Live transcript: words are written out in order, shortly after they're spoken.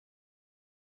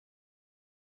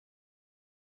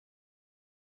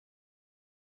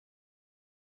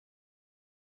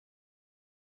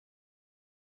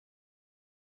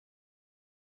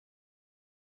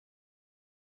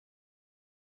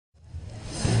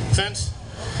Fence.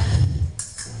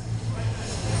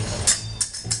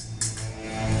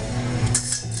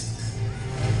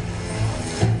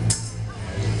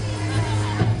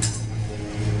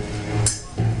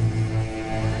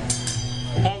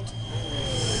 Halt.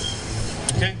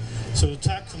 Okay, so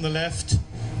attack from the left,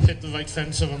 hit the right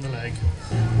fencer on the leg.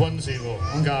 1-0,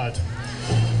 on guard.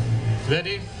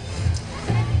 Ready?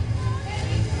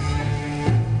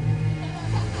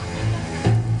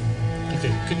 Okay,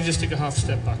 can you just take a half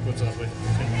step backwards that way?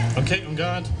 Okay, on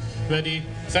guard. Ready?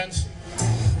 Fence.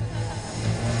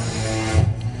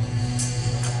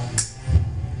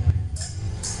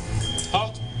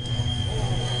 Halt.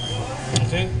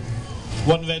 Okay.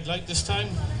 One red light this time.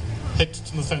 Hit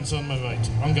to the fence on my right.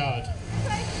 On guard.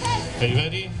 Are you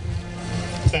ready?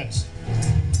 Fence.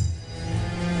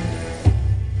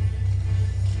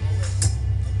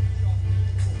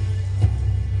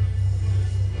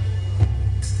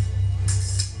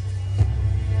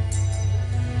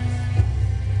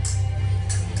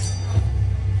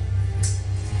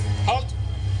 Halt.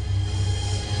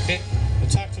 Okay.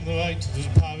 Attack from the right. There's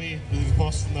a parry with a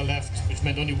riposte from the left, which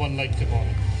meant only one light came on.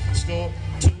 Score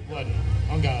 2-1.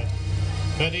 On guard.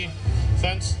 Ready?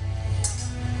 Fence.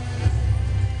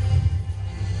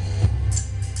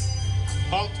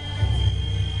 Halt.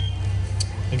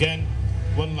 Again,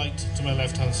 one light to my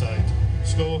left hand side.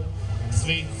 Score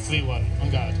 3-1. On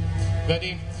guard.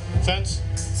 Ready? Fence.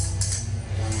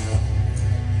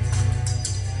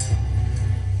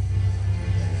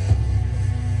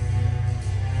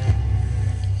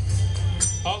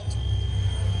 Halt.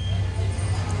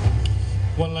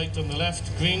 One light on the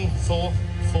left. Green.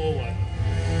 4-1.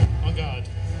 On guard.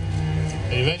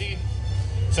 Are you ready?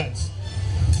 Fence.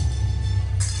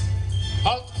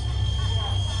 Halt.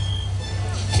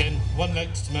 Again, one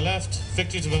light to my left.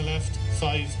 Victory to my left.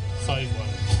 5-1.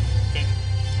 Okay.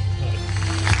 Right.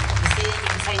 The third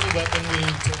and final weapon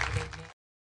we'll talk about